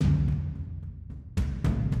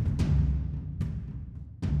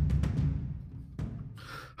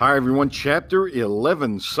Hi, everyone. Chapter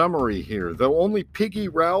 11 summary here. Though only Piggy,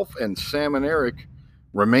 Ralph, and Sam and Eric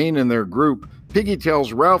remain in their group, Piggy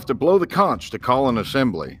tells Ralph to blow the conch to call an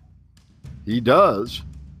assembly. He does.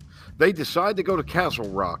 They decide to go to Castle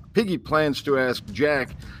Rock. Piggy plans to ask Jack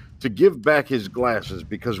to give back his glasses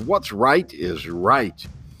because what's right is right.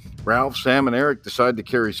 Ralph, Sam, and Eric decide to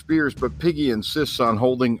carry spears, but Piggy insists on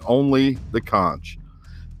holding only the conch.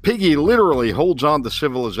 Piggy literally holds on to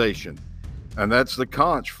civilization. And that's the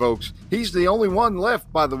conch, folks. He's the only one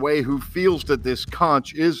left, by the way, who feels that this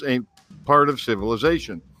conch is a part of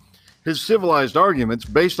civilization. His civilized arguments,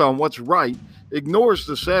 based on what's right, ignores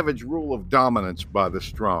the savage rule of dominance by the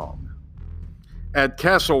strong. At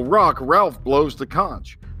Castle Rock, Ralph blows the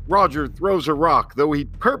conch. Roger throws a rock, though he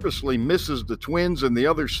purposely misses the twins and the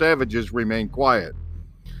other savages remain quiet.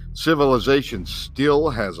 Civilization still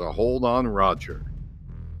has a hold on Roger.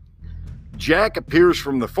 Jack appears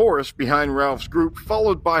from the forest behind Ralph's group,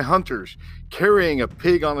 followed by hunters carrying a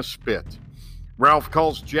pig on a spit. Ralph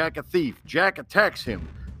calls Jack a thief. Jack attacks him.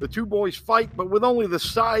 The two boys fight, but with only the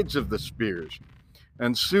sides of the spears,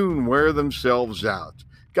 and soon wear themselves out.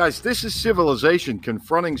 Guys, this is civilization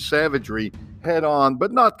confronting savagery head on,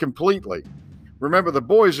 but not completely. Remember, the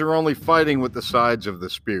boys are only fighting with the sides of the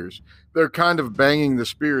spears. They're kind of banging the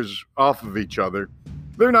spears off of each other.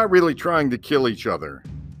 They're not really trying to kill each other.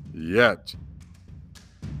 Yet.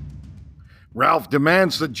 Ralph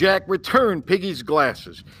demands that Jack return Piggy's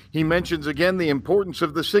glasses. He mentions again the importance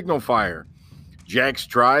of the signal fire. Jack's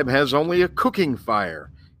tribe has only a cooking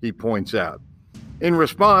fire, he points out. In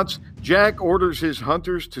response, Jack orders his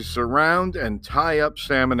hunters to surround and tie up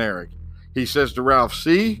Sam and Eric. He says to Ralph,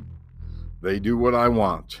 "See? They do what I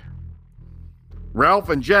want." Ralph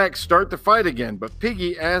and Jack start to fight again, but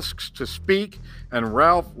Piggy asks to speak, and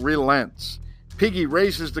Ralph relents. Piggy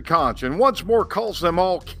raises the conch and once more calls them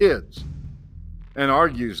all kids and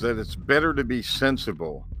argues that it's better to be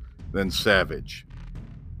sensible than savage.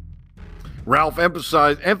 Ralph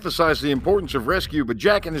emphasized the importance of rescue, but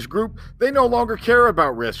Jack and his group, they no longer care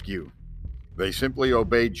about rescue. They simply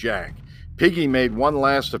obey Jack. Piggy made one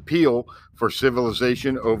last appeal for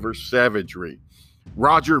civilization over savagery.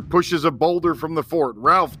 Roger pushes a boulder from the fort.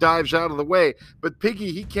 Ralph dives out of the way, but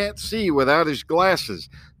Piggy, he can't see without his glasses.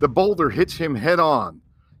 The boulder hits him head on,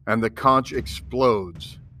 and the conch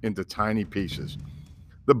explodes into tiny pieces.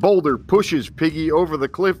 The boulder pushes Piggy over the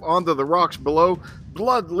cliff onto the rocks below.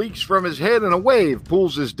 Blood leaks from his head, and a wave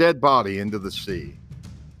pulls his dead body into the sea.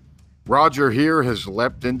 Roger here has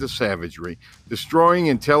leapt into savagery, destroying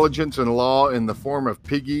intelligence and law in the form of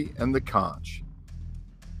Piggy and the conch.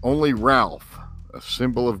 Only Ralph, a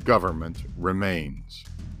symbol of government, remains.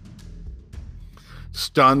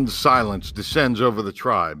 Stunned silence descends over the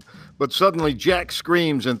tribe, but suddenly Jack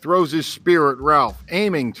screams and throws his spear at Ralph,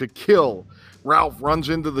 aiming to kill. Ralph runs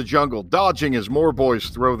into the jungle, dodging as more boys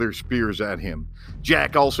throw their spears at him.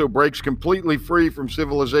 Jack also breaks completely free from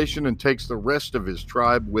civilization and takes the rest of his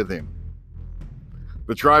tribe with him.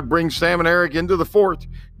 The tribe brings Sam and Eric into the fort.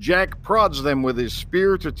 Jack prods them with his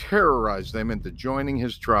spear to terrorize them into joining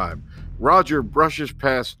his tribe. Roger brushes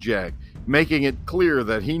past Jack, making it clear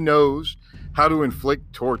that he knows how to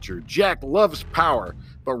inflict torture. Jack loves power,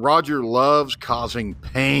 but Roger loves causing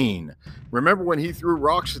pain. Remember when he threw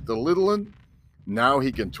rocks at the little one? Now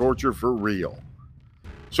he can torture for real.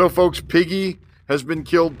 So, folks, Piggy has been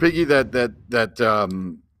killed. Piggy,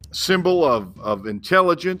 that symbol of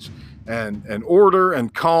intelligence and order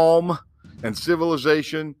and calm and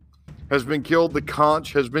civilization, has been killed. The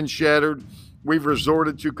conch has been shattered. We've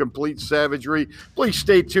resorted to complete savagery. Please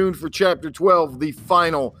stay tuned for Chapter 12, the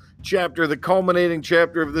final chapter, the culminating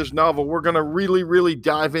chapter of this novel. We're going to really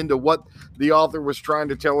dive into what the author was trying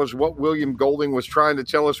to tell us, what William Golding was trying to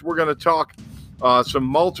tell us. We're going to talk some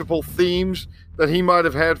multiple themes that he might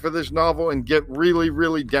have had for this novel and get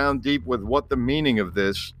really down deep with what the meaning of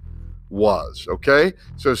this was, okay?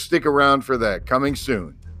 So stick around for that. Coming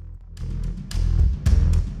soon.